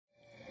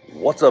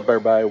What's up,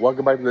 everybody?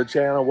 Welcome back to the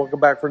channel. Welcome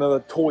back for another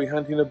toy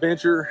hunting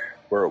adventure.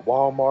 We're at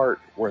Walmart.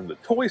 We're in the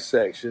toy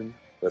section.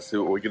 Let's see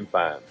what we can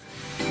find.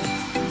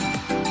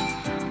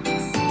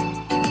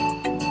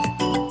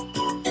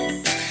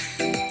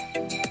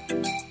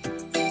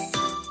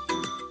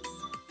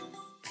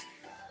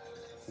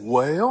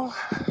 Well,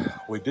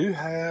 we do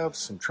have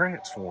some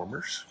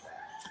Transformers.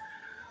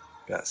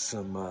 Got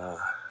some of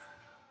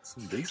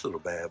these little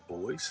bad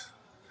boys.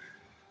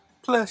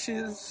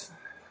 Plushes.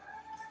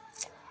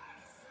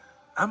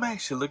 I'm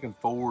actually looking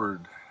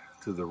forward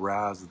to the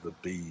Rise of the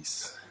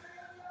Beast.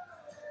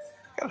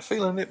 Got a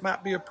feeling it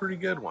might be a pretty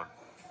good one.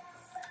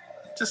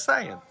 Just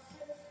saying.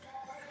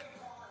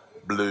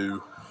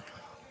 Blue.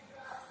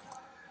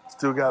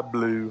 Still got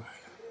blue.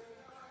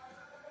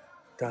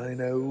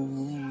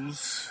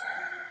 Dinos.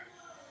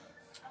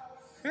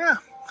 Yeah.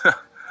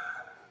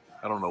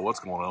 I don't know what's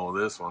going on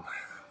with this one.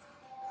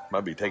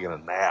 Might be taking a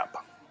nap.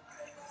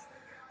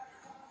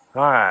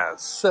 Alright,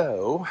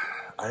 so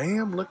I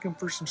am looking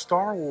for some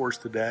Star Wars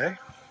today.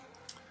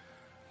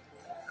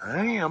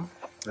 I am.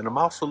 And I'm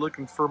also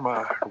looking for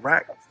my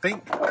Rack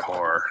Think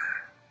car.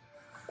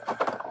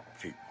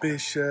 Kate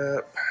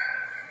Bishop.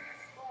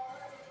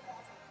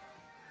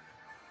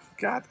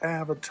 Got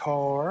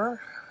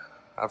Avatar.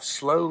 I've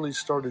slowly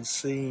started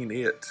seeing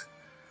it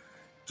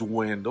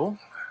dwindle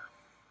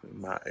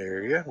in my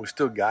area. We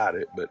still got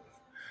it, but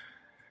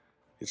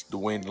it's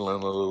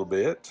dwindling a little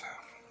bit.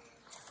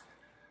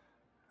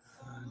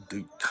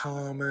 Duke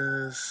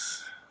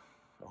Thomas.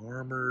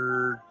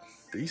 Armored.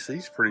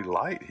 DC's pretty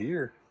light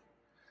here.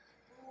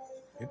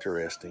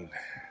 Interesting.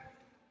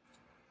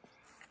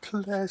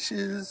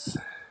 Plushes.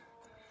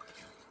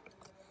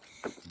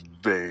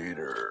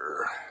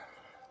 Vader.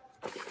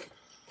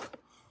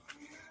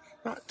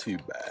 Not too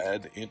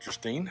bad.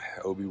 Interesting.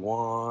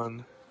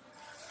 Obi-Wan.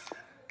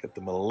 Got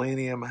the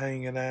Millennium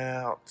hanging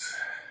out.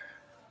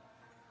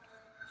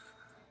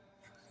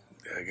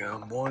 I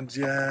got One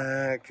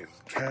Jack and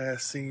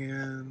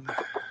Cassian.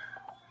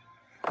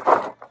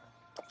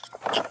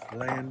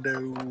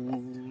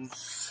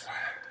 Lando's.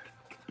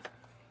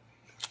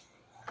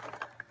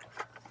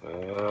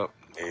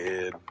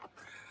 Ed.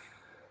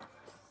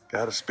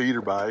 Got a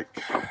speeder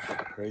bike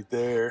right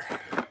there.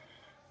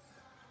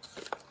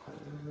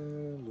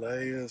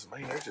 Leia's.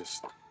 Man, there's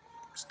just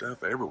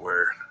stuff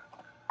everywhere.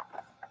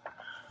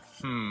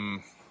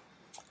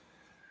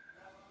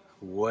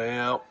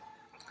 Well,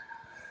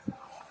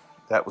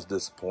 that was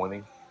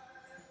disappointing.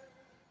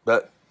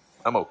 But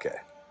I'm okay.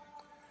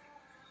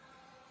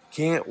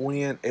 Can't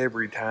win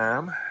every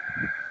time.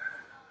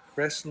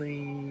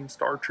 Wrestling,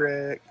 Star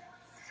Trek.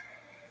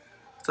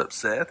 What's up,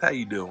 Seth? How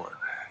you doing?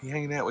 You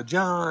hanging out with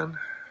John?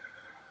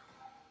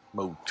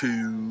 Mode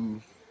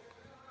 2.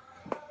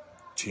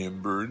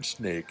 Timber and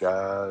Snake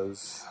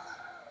Eyes.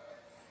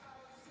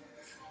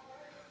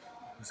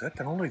 Is that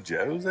the only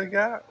Joes they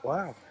got?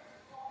 Wow.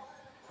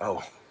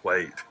 Oh,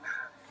 wait.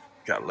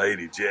 Got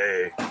Lady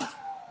J.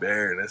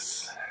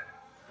 Baroness.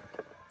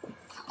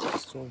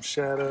 Storm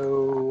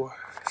Shadow.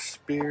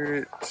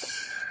 Spirit.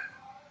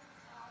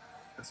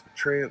 Got some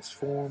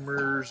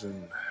Transformers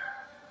and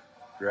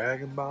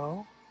Dragon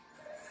Ball.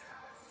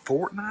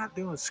 Fortnite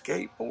doing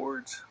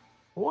skateboards?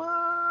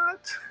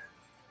 What?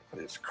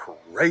 This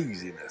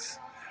craziness.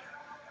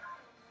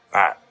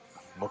 Alright,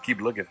 I'm gonna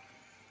keep looking.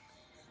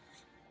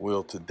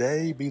 Will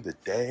today be the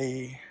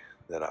day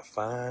that I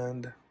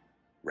find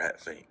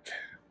Ratfink?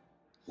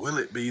 Will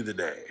it be the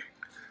day?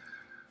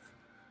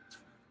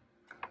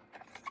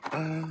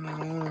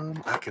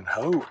 I can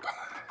hope.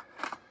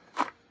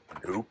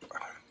 Nope.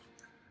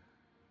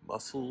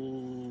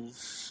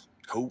 Muscles,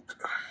 Coke,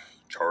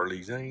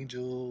 Charlie's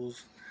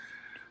Angels.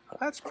 Oh,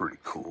 that's pretty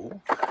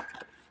cool.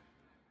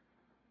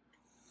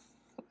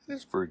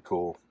 That's pretty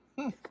cool.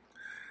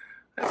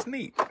 That's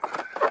neat.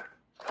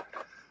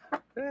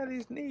 That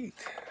is neat.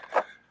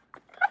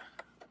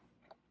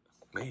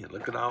 Man,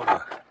 look at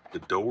all the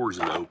doors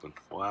that open.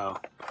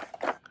 Wow.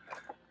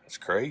 That's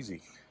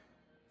crazy.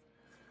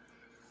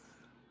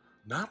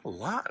 Not a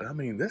lot. I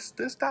mean, this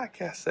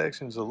diecast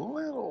section's a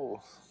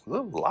little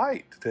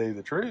light, to tell you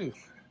the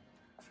truth.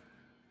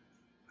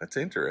 That's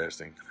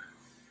interesting.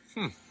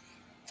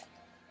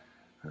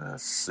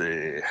 Let's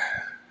see.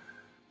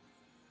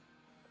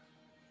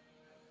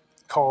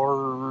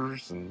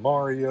 Cars and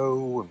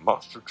Mario and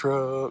monster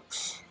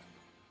trucks.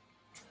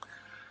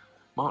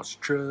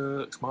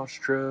 Monster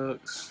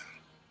trucks.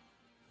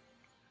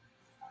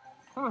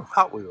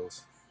 Hot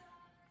Wheels.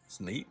 It's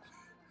neat.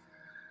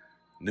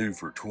 New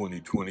for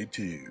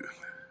 2022.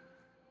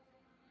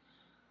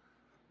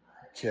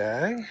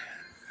 Okay.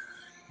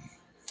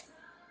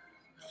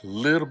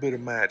 Little bit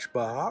of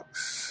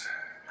Matchbox.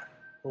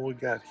 What we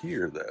got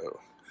here, though?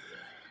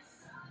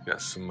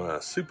 Got some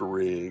Super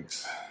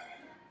Rigs.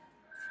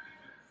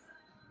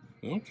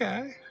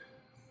 Okay.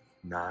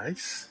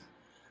 Nice.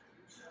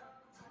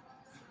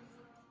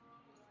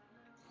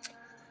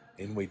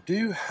 And we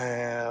do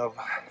have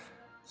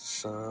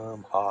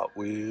some Hot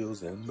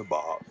Wheels in the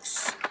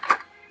box.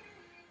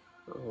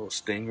 A little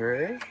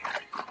Stingray.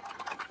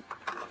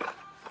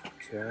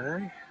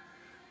 Okay.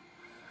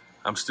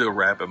 I'm still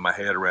wrapping my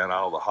head around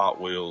all the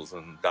Hot Wheels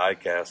and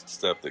die-cast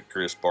stuff that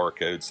Chris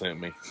Barcode sent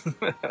me.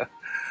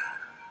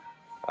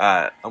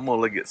 Alright, I'm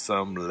gonna look at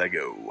some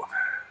Lego.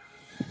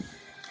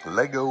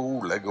 Lego.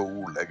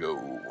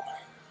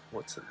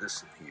 What's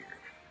this in here?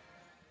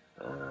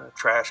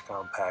 Trash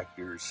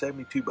compactor,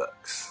 72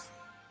 bucks.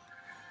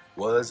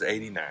 Was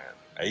 89.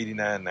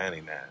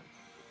 89.99.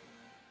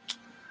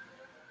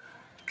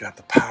 Got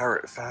the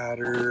Pirate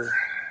Fighter.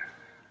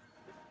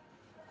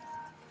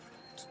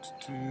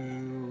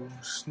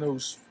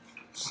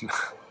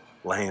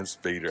 Land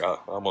Speeder. I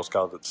almost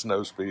called it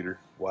Snow Speeder.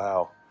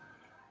 Wow.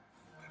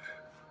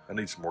 I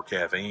need some more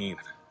caffeine.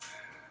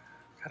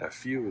 Got a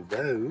few of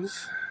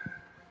those.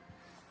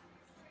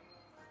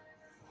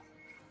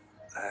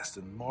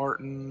 Aston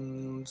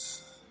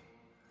Martins.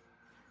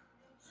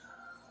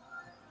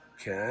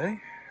 Okay.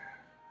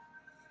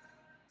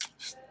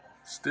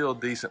 Still a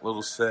decent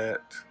little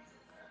set.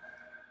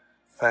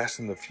 Fast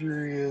and the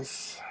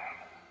Furious.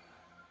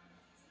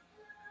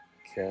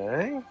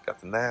 Okay. Got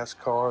the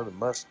NASCAR, the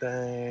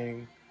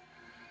Mustang.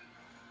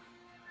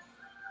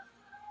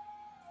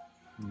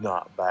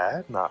 Not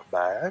bad, not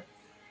bad.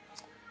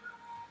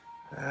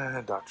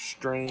 Doctor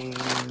Strange.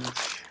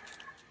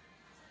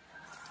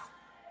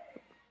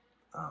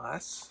 Oh,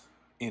 that's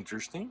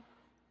interesting.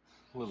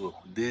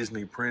 Little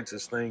Disney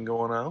princess thing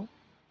going on.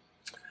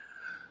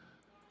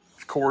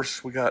 Of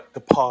course, we got the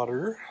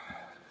Potter,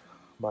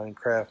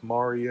 Minecraft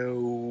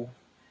Mario.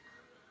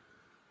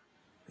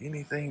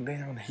 Anything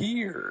down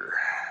here?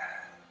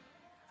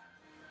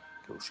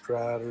 Ghost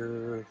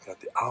Rider, got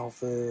The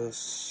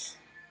Office,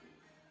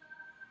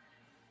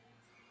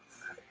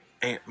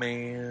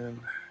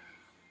 Ant-Man.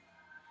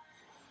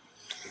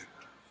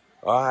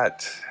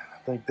 Alright, I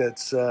think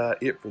that's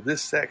it for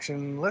this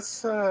section.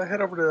 Let's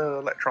head over to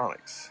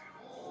electronics.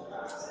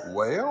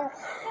 Well,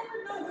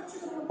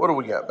 what do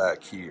we got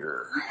back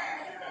here?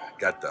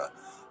 Got the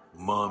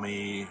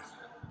Mummy,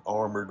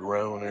 Armored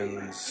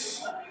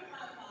Ronins,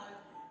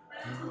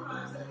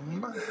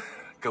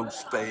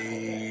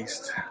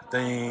 Ghost-faced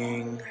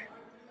Thing.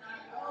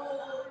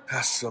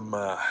 Got some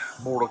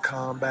Mortal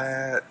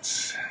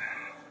Kombat,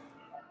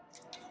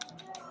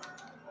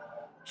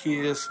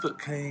 Kiss, Foot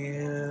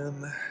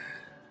Can,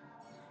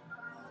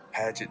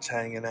 Hatchet's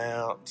hanging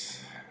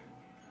out.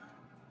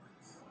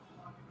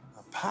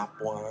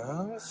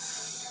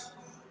 Pop-wise,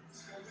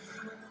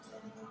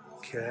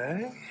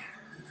 okay,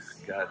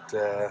 got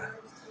the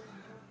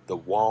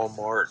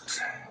Walmart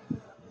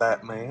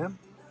Batman,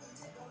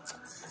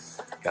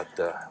 got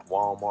the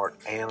Walmart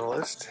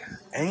Analyst,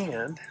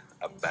 and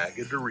a bag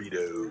of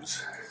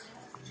Doritos.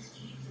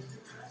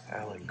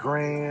 Alan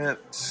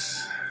Grant,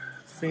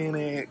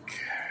 Finnick,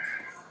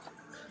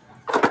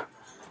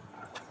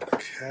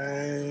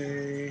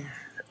 okay,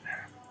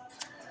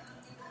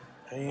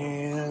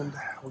 and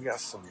we got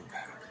some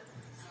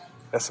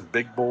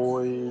big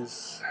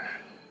boys.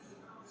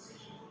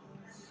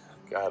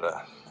 Got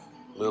a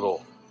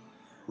little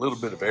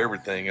bit of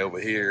everything over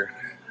here.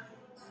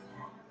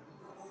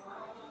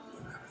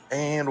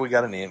 And we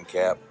got an end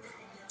cap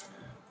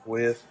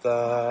with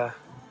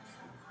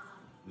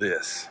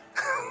this.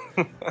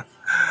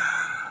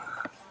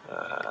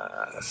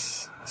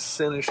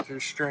 Sinister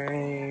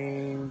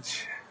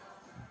Strange.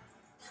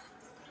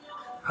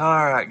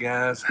 Alright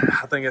guys,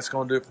 I think that's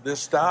going to do it for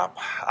this stop.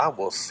 I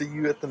will see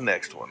you at the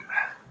next one.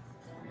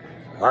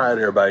 Alright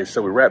everybody,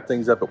 so we wrap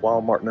things up at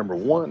Walmart number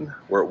 1.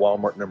 We're at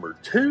Walmart number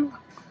 2.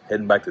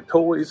 Heading back to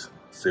toys,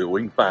 see what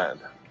we can find.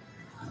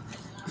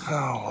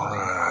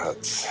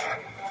 Alright.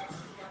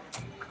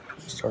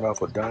 Start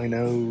off with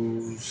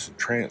dinos,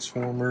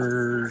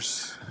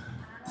 Transformers.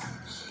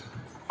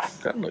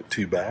 Doesn't look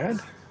too bad.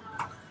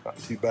 Not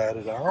too bad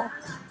at all.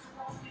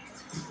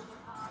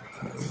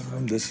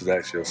 This is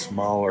actually a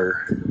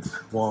smaller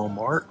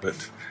Walmart,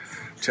 but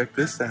check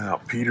this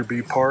out. Peter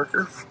B.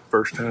 Parker.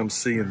 First time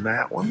seeing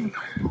that one.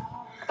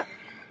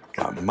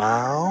 Got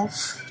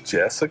Miles,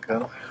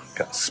 Jessica,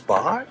 got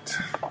Spot.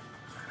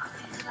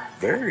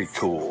 Very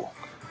cool.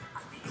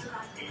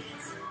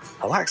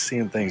 I like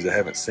seeing things I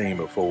haven't seen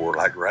before,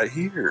 like right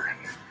here.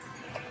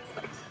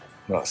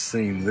 Not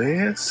seen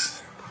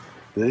this.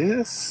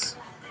 This.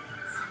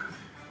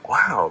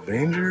 Wow,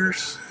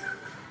 Avengers.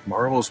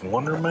 Marvel's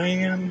Wonder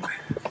Man.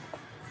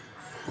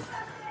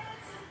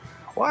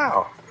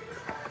 Wow.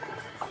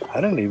 I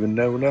didn't even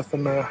know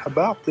nothing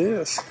about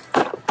this.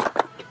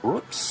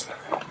 Whoops.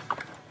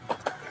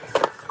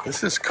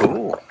 This is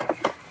cool.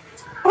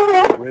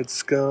 Red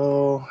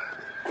Skull.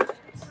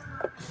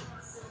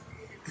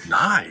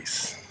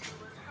 Nice.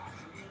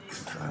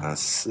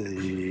 Let's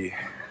see.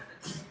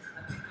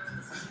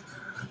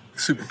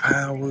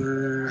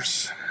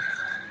 Superpowers.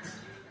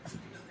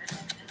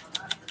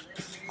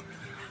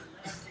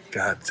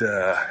 Got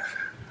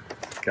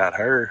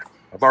her.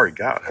 I've already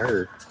got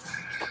her.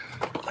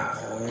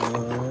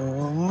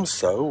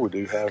 So we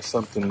do have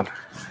something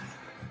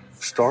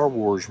Star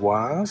Wars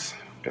wise.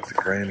 Got the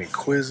Grand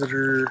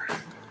Inquisitor.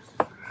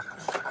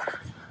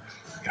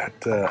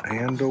 Got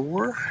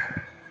Andor.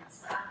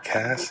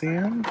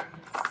 Cassian.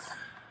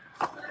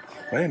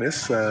 Man,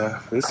 this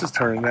is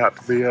turning out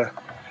to be a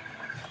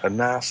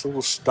nice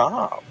little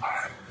stop.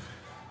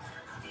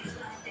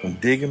 I'm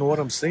digging what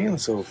I'm seeing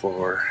so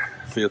far.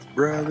 Fifth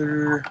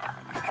Brother.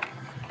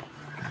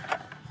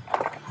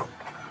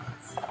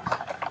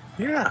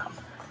 Yeah,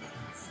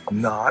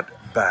 not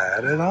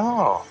bad at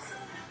all.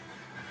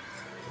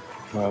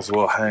 Might as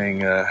well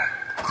hang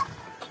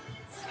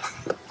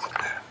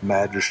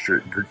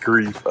Magistrate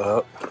Grief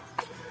up.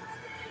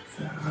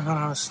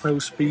 Snow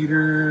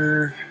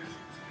Speeder.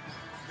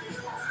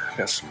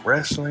 Got some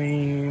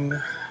wrestling.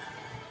 Of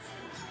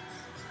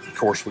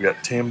course, we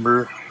got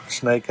Timber,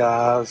 Snake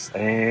Eyes,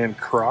 and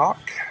Croc.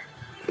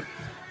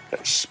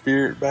 Got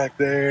Spirit back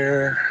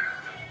there.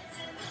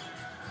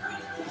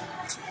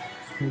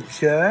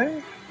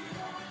 Okay.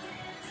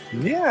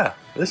 Yeah,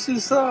 this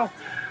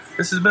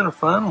has been a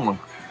fun one.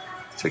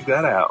 Check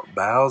that out.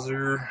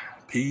 Bowser,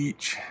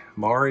 Peach,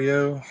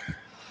 Mario.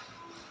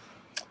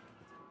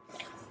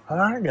 All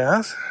right,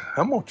 guys.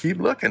 I'm going to keep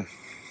looking.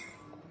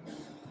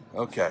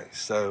 Okay,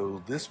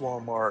 so this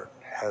Walmart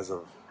has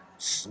a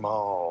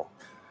small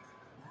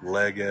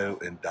Lego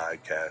and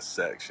die-cast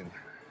section.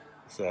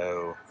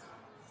 So,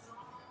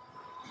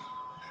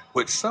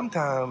 which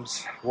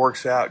sometimes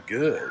works out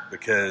good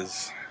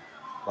because,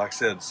 like I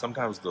said,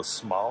 sometimes the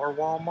smaller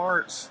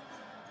Walmarts,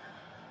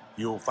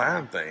 you'll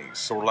find things.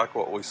 Sort of like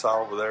what we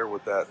saw over there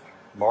with that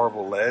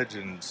Marvel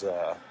Legends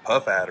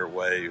Puff Adder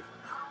wave.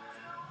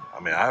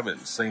 I mean, I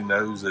haven't seen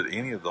those at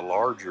any of the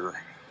larger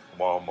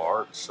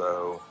Walmarts,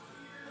 so,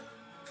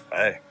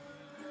 hey.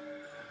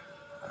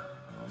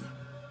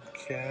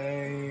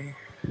 Okay.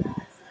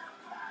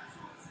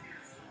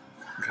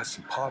 Got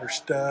some Potter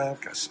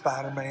stuff. Got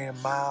Spider-Man,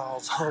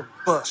 Miles,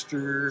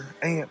 Hulkbuster,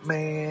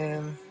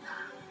 Ant-Man.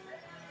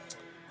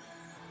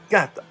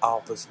 Got the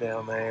Office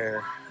down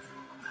there.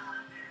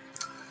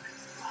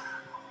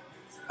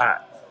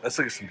 Alright, let's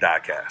look at some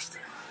die-cast.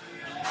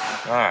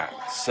 Alright,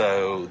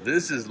 so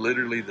this is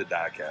literally the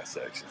die-cast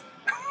section.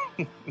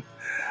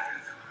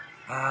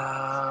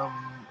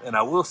 And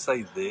I will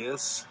say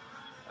this.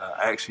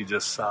 I actually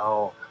just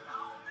saw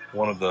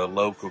one of the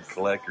local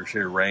collectors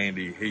here,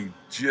 Randy. He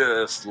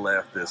just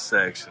left this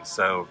section.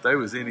 So if there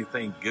was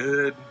anything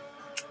good,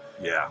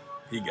 yeah,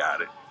 he got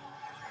it.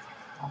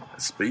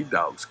 The Speed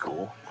Dog's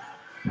cool.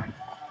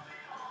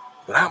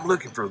 But I'm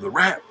looking for the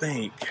Rat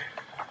Pink.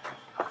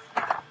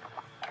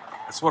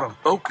 That's what I'm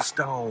focused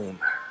on.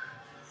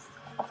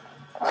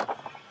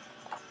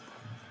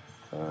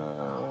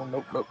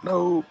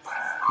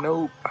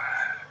 Nope.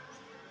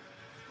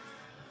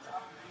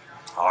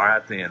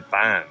 Alright then,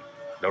 fine.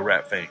 No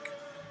Rat Pink.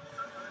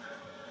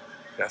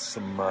 Got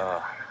some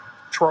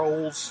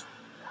Trolls.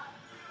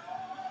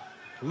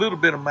 A little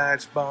bit of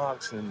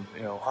Matchbox and,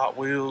 Hot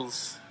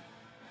Wheels.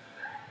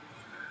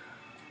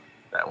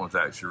 That one's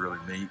actually really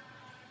neat.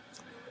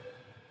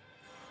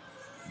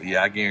 But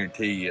yeah, I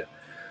guarantee you,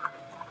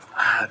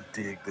 I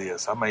dig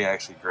this. I may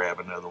actually grab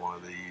another one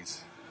of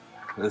these.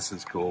 This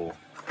is cool.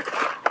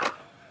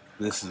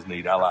 This is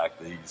neat. I like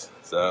these.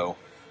 So,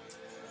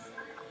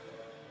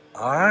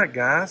 alright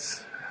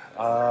guys.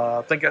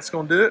 I think that's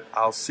going to do it.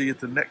 I'll see you at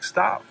the next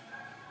stop.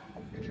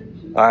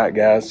 Alright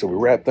guys, so we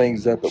wrap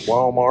things up at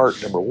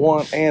Walmart, number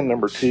 1 and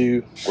number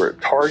 2. We're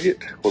at Target.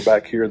 We're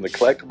back here in the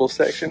collectibles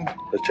section.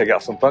 Let's check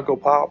out some Funko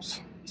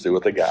Pops, see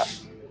what they got.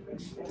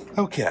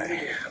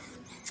 Okay.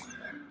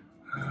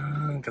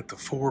 Got the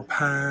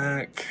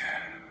 4-pack.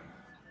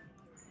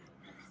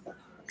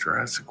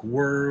 Jurassic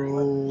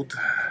World.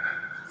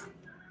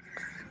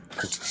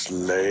 Princess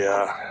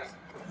Leia.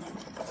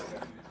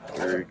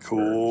 Very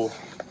cool.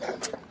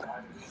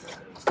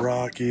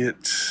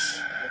 Rocket.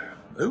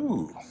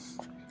 Ooh.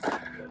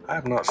 I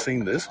have not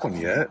seen this one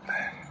yet.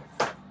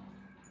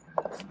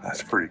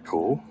 That's pretty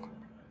cool.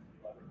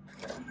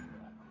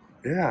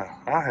 Yeah,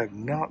 I have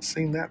not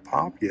seen that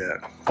pop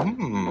yet.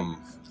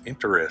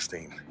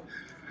 Interesting.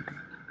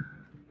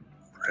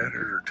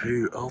 Predator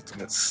 2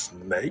 Ultimate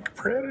Snake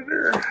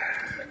Predator.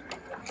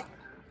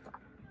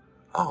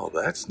 Oh,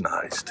 that's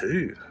nice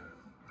too.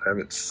 I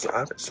haven't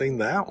seen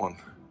that one.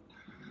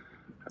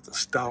 Got the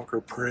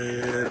Stalker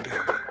Pred.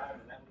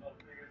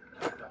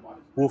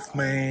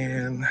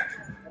 Wolfman.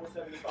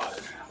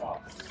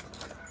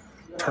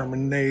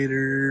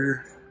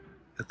 Terminator.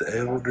 Got the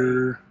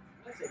Elder.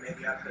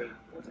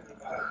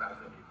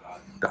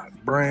 Doc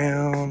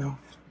Brown.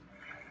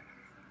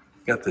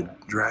 Got the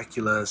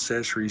Dracula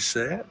accessory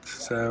set.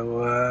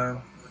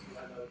 So,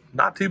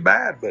 not too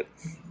bad, but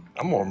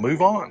I'm going to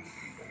move on.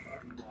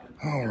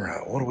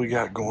 Alright, what do we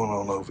got going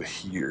on over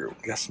here?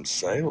 We got some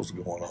sales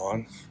going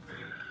on.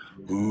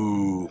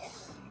 Ooh,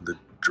 the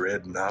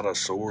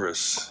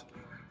Dreadnoughtosaurus.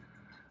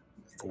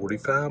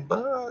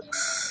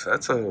 $45.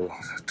 That's a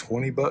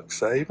 $20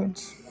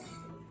 savings.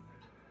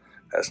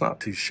 That's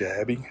not too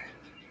shabby.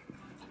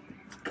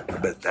 I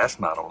bet that's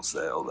not on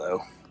sale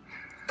though.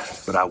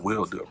 But I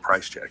will do a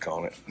price check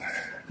on it.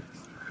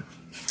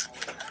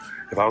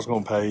 If I was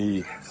going to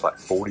pay like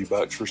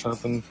 $40 for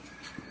something,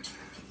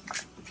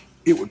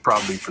 it would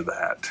probably be for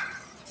that.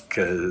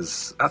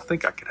 Because I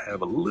think I could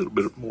have a little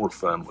bit more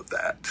fun with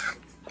that.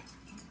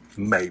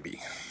 maybe.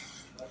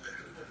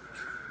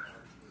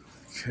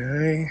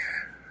 Okay.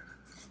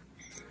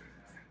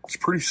 It's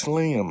pretty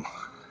slim.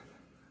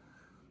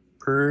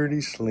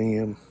 Pretty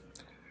slim.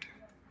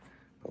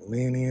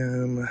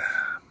 Millennium,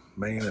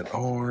 Man at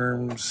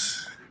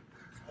Arms,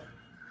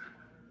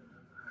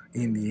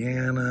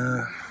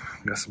 Indiana.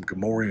 Got some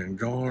Gamorrean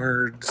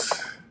guards.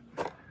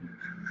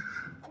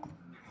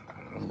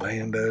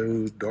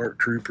 Landos, Dark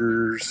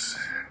Troopers,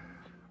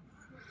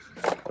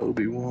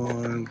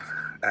 Obi-Wan,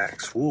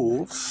 Axe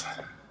Wolves.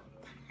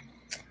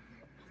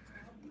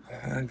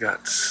 I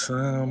got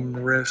some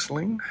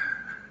wrestling.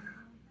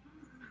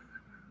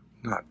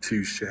 Not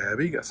too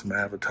shabby. Got some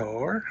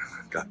Avatar.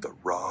 Got The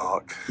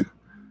Rock.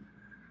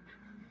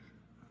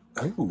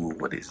 Oh,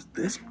 what is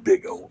this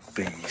big old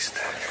beast?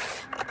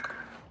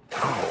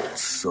 Oh,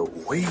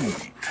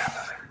 sweet.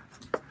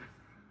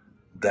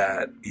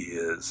 That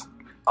is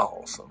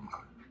awesome.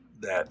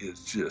 That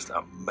is just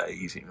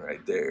amazing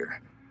right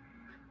there.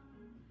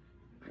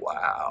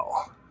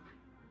 Wow.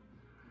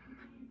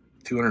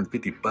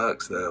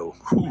 $250 though.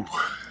 Whew.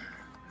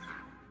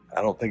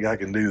 I don't think I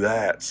can do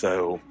that,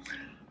 so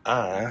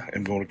I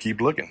am going to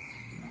keep looking.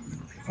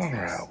 All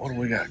right, what do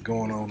we got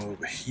going on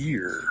over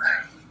here?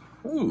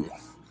 Ooh,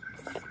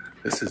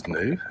 this is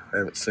new. I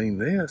haven't seen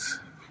this.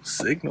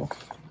 Signal.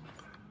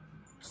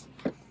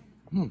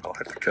 I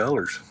like the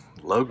colors.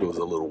 The logo is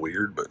a little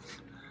weird, but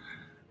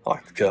I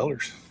like the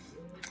colors.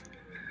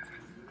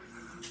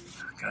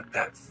 Got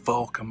that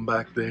Falcon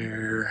back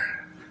there.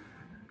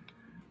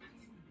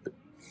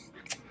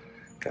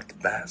 Got the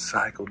Bat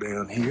Cycle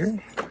down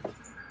here,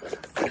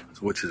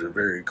 which is a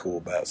very cool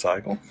Bat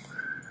Cycle.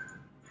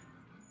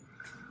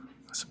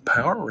 Some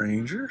Power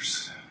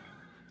Rangers,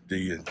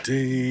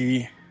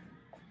 D&D.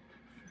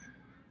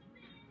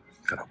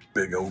 Got a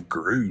big old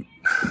Groot.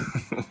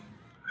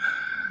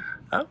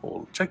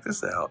 Oh, check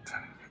this out.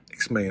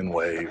 X-Man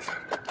Wave.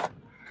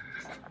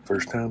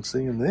 First time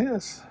seeing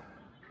this.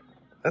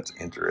 That's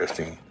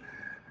interesting.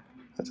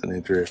 That's an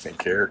interesting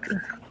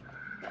character.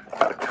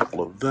 Got a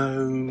couple of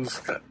those.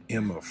 Got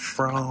Emma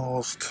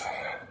Frost.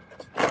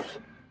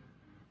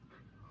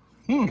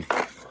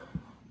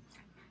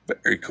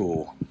 Very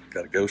cool.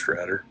 Got a Ghost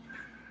Rider.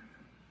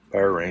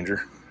 Power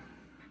Ranger.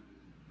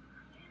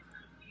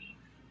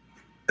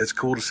 It's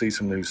cool to see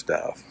some new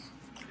stuff.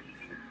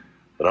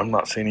 But I'm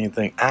not seeing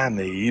anything I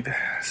need,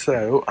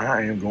 so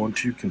I am going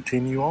to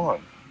continue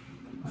on.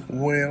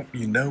 Well,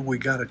 you know we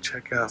gotta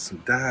check out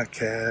some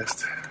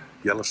die-cast.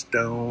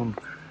 Yellowstone.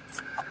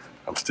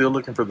 I'm still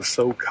looking for the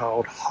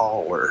so-called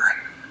hauler.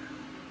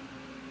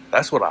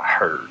 That's what I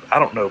heard. I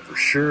don't know for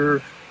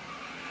sure.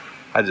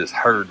 I just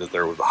heard that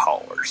there was a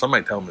hauler.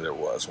 Somebody told me there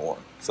was one.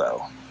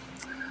 So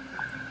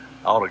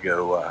I ought to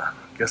go, I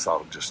guess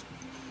I'll just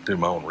do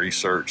my own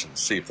research and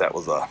see if that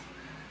was a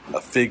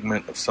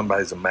figment of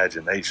somebody's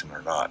imagination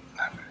or not.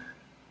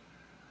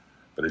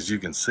 But as you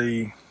can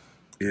see,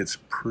 it's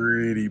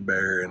pretty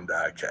bare in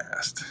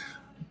die-cast.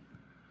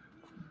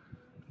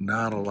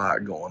 Not a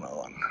lot going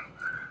on.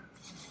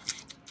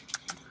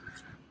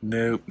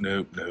 Nope.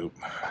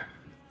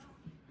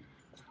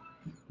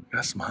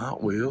 Got some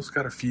Hot Wheels,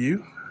 got a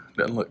few.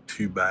 Doesn't look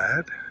too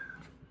bad.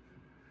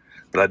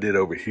 But I did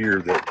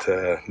overhear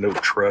that no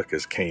truck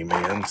has came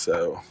in,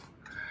 so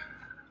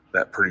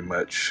that pretty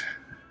much,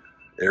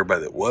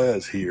 everybody that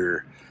was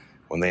here,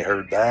 when they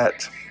heard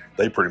that,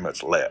 they pretty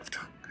much left.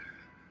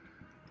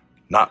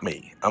 Not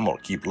me. I'm going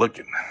to keep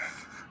looking.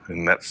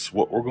 And that's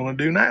what we're going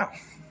to do now.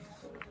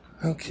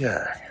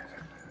 Okay.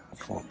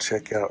 I'm going to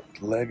check out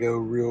Lego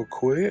real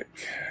quick.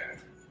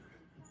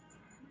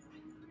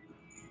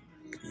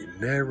 You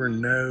never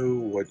know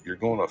what you're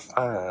going to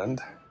find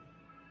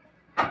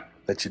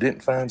that you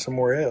didn't find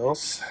somewhere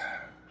else.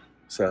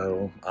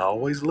 So I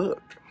always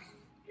look.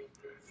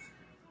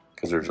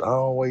 Because there's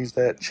always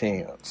that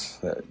chance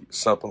that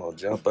something will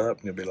jump up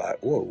and you'll be like,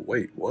 whoa,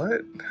 wait,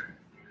 what?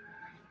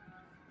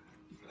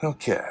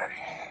 Okay.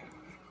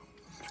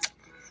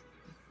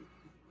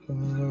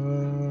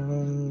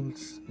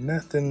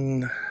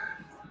 Nothing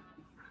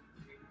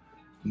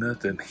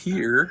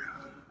here.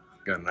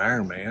 Got an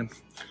Iron Man.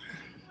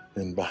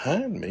 And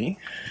behind me,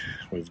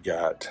 we've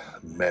got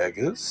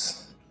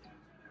Megas,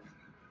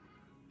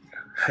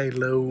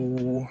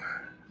 Halo,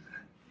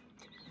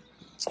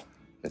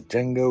 the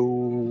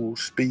Django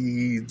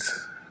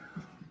Speeds.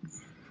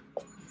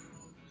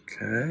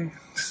 Okay,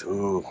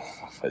 so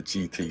that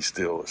GT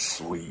still is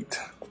sweet.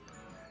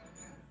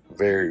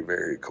 Very,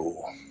 very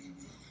cool.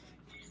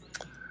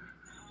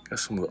 Got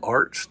some of the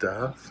art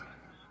stuff.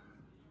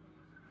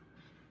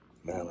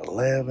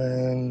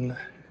 911.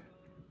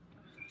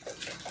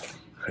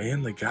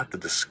 And they got the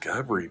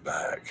Discovery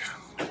back.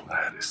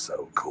 That is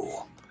so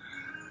cool.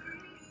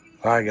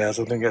 All right, guys,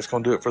 I think that's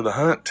going to do it for the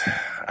hunt.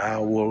 I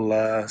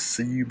will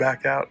see you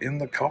back out in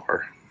the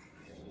car.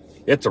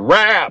 It's a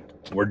wrap.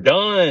 We're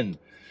done.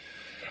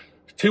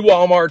 2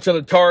 Walmarts and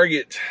a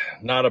Target.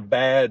 Not a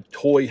bad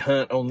toy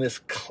hunt on this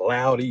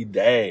cloudy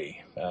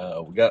day.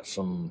 We got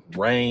some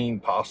rain,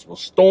 possible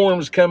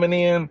storms coming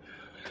in.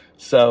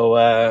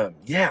 So,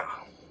 yeah,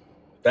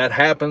 that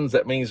happens,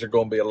 that means there's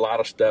going to be a lot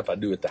of stuff I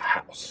do at the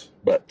house.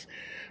 But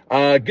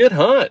good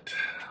hunt.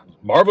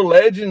 Marvel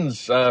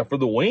Legends for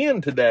the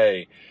win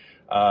today.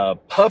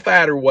 Puff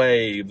Adder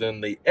Wave,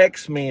 then the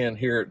X-Men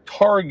here at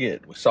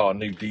Target. We saw a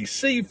new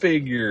DC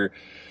figure.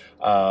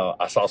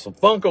 I saw some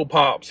Funko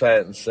Pops I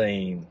hadn't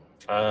seen.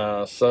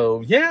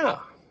 So yeah,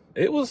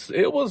 it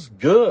was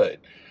good.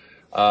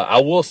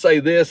 I will say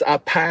this, I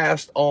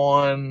passed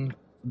on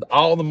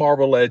all the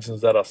Marvel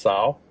Legends that I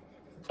saw.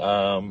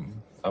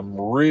 I'm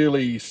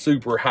really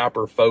super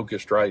hyper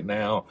focused right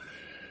now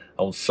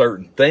on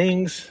certain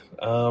things.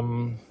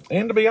 And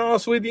to be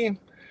honest with you,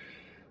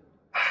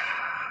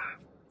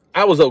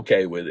 I was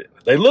okay with it.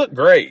 They look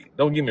great.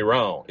 Don't get me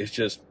wrong. It's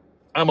just,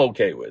 I'm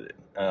okay with it.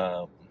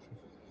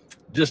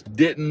 Just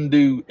didn't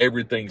do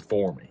everything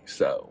for me.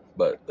 So,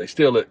 but they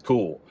still look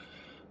cool.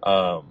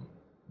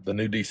 The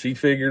new DC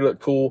figure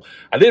looked cool.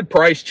 I did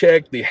price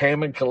check the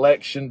Hammond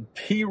Collection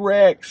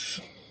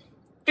T-Rex,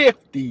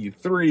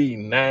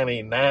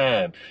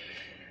 $53.99.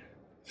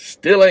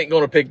 Still ain't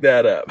going to pick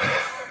that up.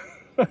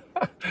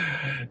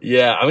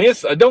 Yeah, I mean,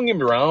 don't get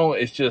me wrong.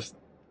 It's just,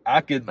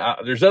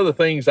 there's other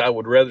things I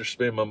would rather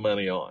spend my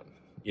money on,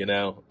 you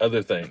know,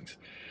 other things.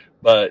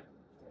 But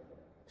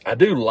I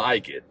do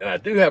like it, and I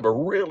do have a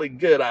really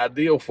good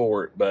idea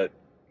for it, but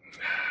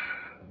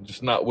I'm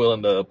just not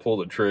willing to pull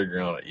the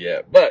trigger on it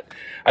yet. But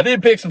I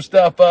did pick some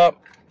stuff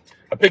up.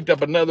 I picked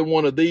up another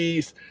one of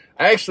these.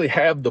 I actually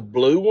have the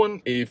blue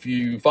one. If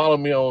you follow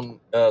me on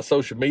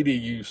social media,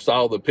 you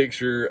saw the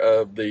picture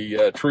of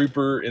the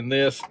trooper in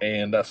this,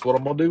 and that's what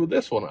I'm going to do with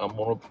this one. I'm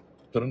going to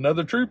put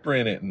another trooper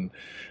in it. And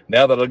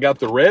now that I got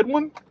the red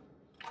one,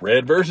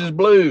 red versus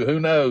blue, who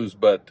knows?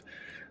 But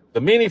the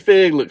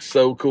minifig looks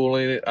so cool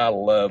in it. I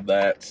love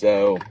that.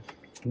 So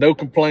no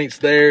complaints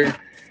there.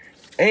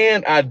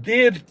 And I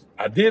did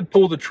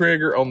pull the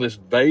trigger on this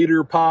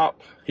Vader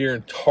pop here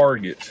in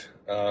Target.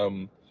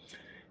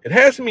 It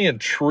has me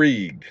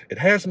intrigued. It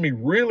has me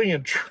really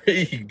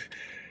intrigued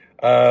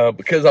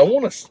because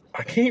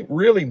I can't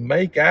really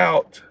make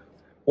out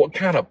what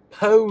kind of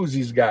pose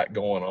he's got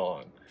going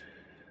on.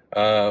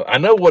 I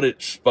know what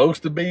it's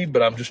supposed to be,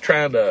 but I'm just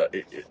trying to,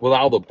 with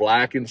all the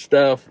black and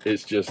stuff,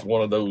 it's just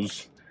one of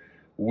those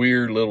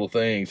weird little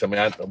things. I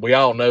mean, we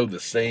all know the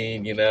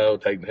scene, you know,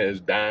 taking his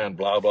dying,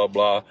 blah, blah,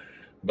 blah.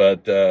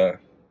 But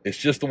it's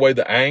just the way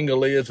the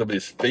angle is of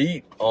his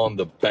feet on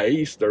the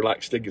base. They're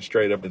like sticking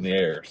straight up in the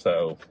air.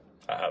 So,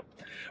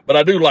 but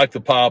I do like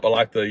the pop. I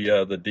like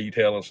the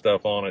detail and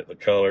stuff on it, the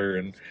color.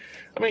 And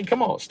I mean,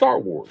 come on, Star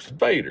Wars,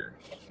 Vader,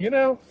 you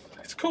know,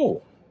 it's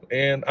cool.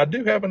 And I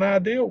do have an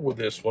idea with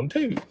this one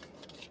too.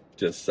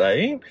 Just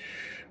saying.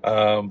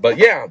 But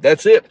yeah,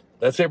 that's it.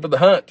 That's it for the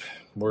hunt.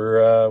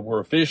 We're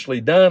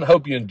officially done.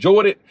 Hope you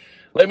enjoyed it.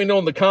 Let me know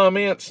in the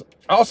comments.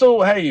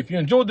 Also, hey, if you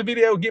enjoyed the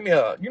video, give me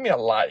a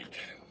like.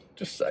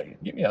 Just say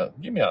it.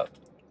 Give me a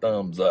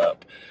thumbs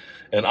up.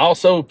 And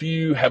also, if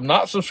you have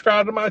not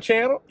subscribed to my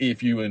channel,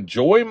 if you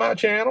enjoy my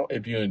channel,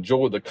 if you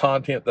enjoy the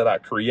content that I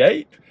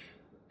create,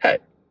 hey,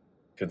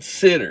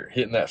 consider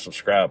hitting that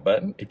subscribe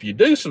button. If you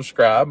do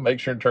subscribe, make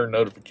sure and turn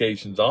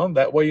notifications on.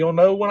 That way you'll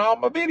know when all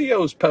my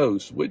videos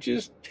post, which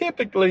is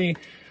typically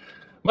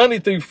Monday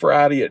through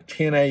Friday at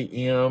 10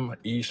 a.m.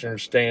 Eastern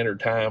Standard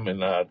Time.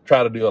 And I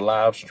try to do a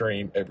live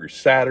stream every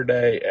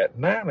Saturday at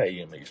 9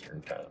 a.m.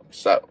 Eastern Time.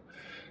 So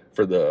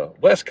for the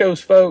West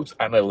Coast folks,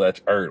 I know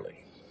that's early.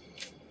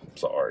 I'm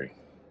sorry.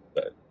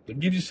 But it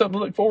gives you something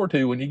to look forward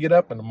to when you get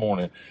up in the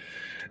morning.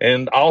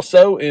 And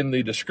also in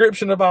the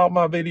description of all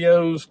my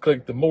videos,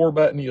 click the more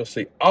button. You'll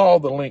see all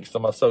the links to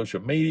my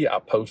social media. I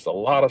post a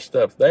lot of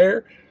stuff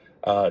there.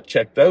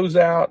 Check those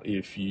out.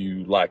 If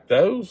you like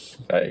those,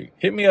 hey,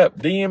 hit me up,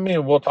 DM me,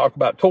 and we'll talk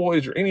about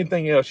toys or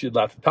anything else you'd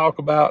like to talk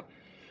about.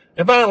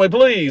 And finally,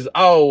 please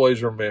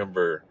always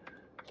remember,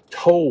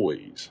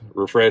 toys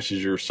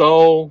refreshes your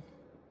soul,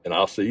 and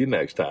I'll see you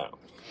next time.